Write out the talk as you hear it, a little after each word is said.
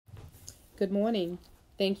Good morning.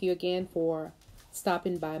 Thank you again for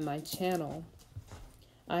stopping by my channel.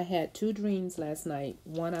 I had two dreams last night.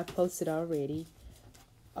 One I posted already.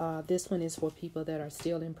 This one is for people that are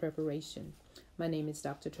still in preparation. My name is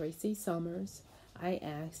Dr. Tracy Summers. I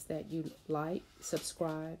ask that you like,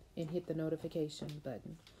 subscribe, and hit the notification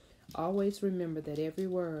button. Always remember that every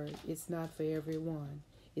word is not for everyone.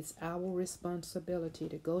 It's our responsibility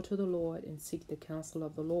to go to the Lord and seek the counsel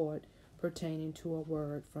of the Lord pertaining to a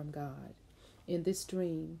word from God. In this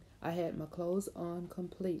dream, I had my clothes on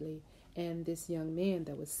completely, and this young man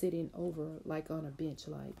that was sitting over like on a bench,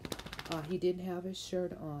 he didn't have his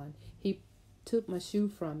shirt on. He took my shoe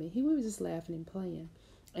from me. He was just laughing and playing,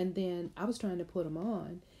 and then I was trying to put him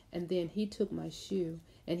on, and then he took my shoe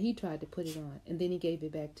and he tried to put it on, and then he gave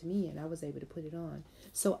it back to me, and I was able to put it on.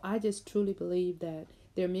 So I just truly believe that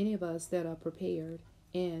there are many of us that are prepared,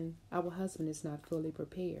 and our husband is not fully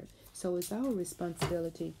prepared. So it's our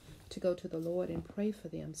responsibility to go to the Lord and pray for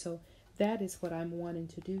them. So that is what I'm wanting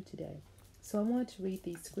to do today. So I want to read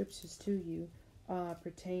these scriptures to you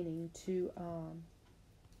pertaining to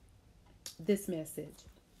this message.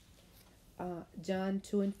 John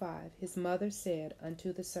 2:5. His mother said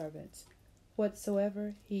unto the servants,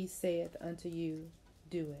 whatsoever he saith unto you,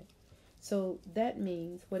 do it. So that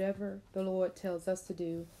means whatever the Lord tells us to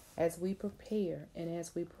do as we prepare and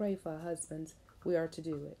as we pray for our husbands, we are to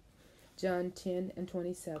do it. John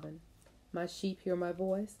 10:27. My sheep hear my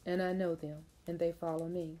voice, and I know them, and they follow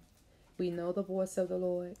me. We know the voice of the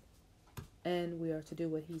Lord, and we are to do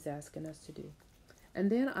what he's asking us to do.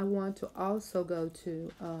 And then I want to also go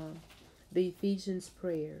to the Ephesians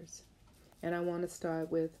prayers. And I want to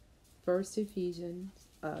start with 1 Ephesians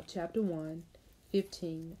chapter 1,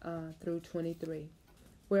 15 through 23.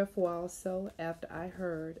 Wherefore also, after I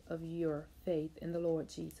heard of your faith in the Lord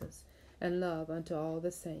Jesus, and love unto all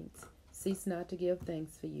the saints, cease not to give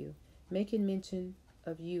thanks for you, making mention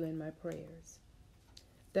of you in my prayers,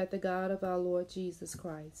 that the God of our Lord Jesus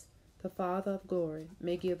Christ, the Father of glory,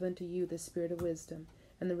 may give unto you the spirit of wisdom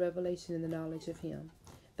and the revelation in the knowledge of him,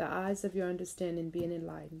 the eyes of your understanding being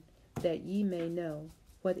enlightened, that ye may know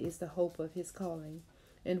what is the hope of his calling,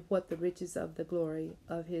 and what the riches of the glory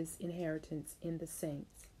of his inheritance in the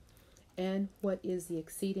saints, and what is the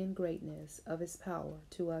exceeding greatness of his power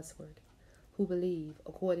to usward, who believe,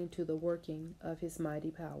 according to the working of his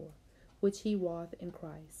mighty power, which he wrought in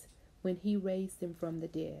Christ, when he raised him from the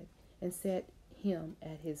dead, and set him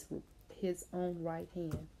at his own right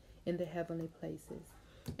hand in the heavenly places,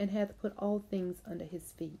 and hath put all things under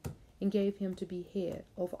his feet, and gave him to be head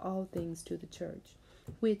over all things to the church,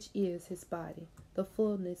 which is his body, the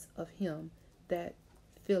fullness of him that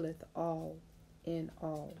filleth all in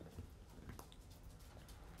all.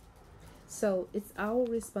 So it's our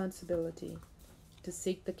responsibility to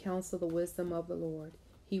seek the counsel, the wisdom of the Lord.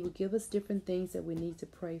 He will give us different things that we need to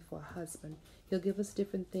pray for our husband. He'll give us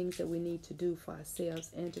different things that we need to do for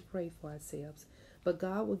ourselves and to pray for ourselves. But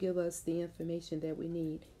God will give us the information that we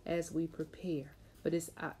need as we prepare. But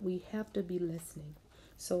we have to be listening.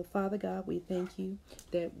 So, Father God, we thank you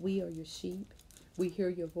that we are your sheep. We hear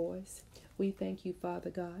your voice. We thank you,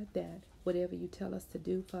 Father God, that whatever you tell us to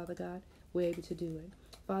do, Father God, we're able to do it.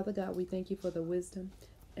 Father God, we thank you for the wisdom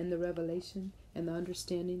and the revelation and the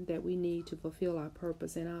understanding that we need to fulfill our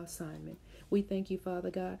purpose and our assignment. We thank you,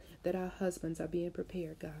 Father God, that our husbands are being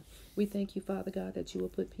prepared, God. We thank you, Father God, that you will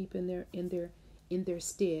put people in their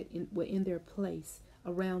stead, in their place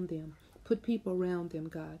around them. Put people around them,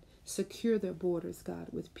 God. Secure their borders, God,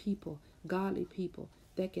 with people, godly people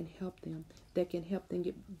that can help them,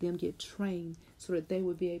 get trained so that they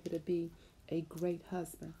will be able to be a great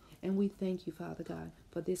husband. And we thank you, Father God,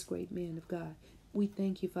 for this great man of God. We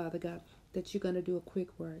thank you, Father God, that you're going to do a quick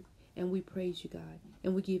work. And we praise you, God.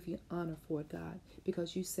 And we give you honor for it, God,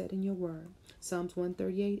 because you said in your word, Psalms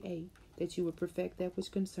 138:8, that you will perfect that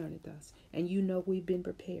which concerneth us. And you know we've been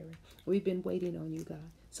preparing. We've been waiting on you,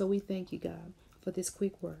 God. So we thank you, God, for this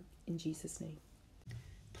quick work in Jesus' name.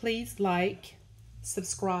 Please like,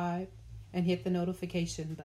 subscribe, and hit the notification button.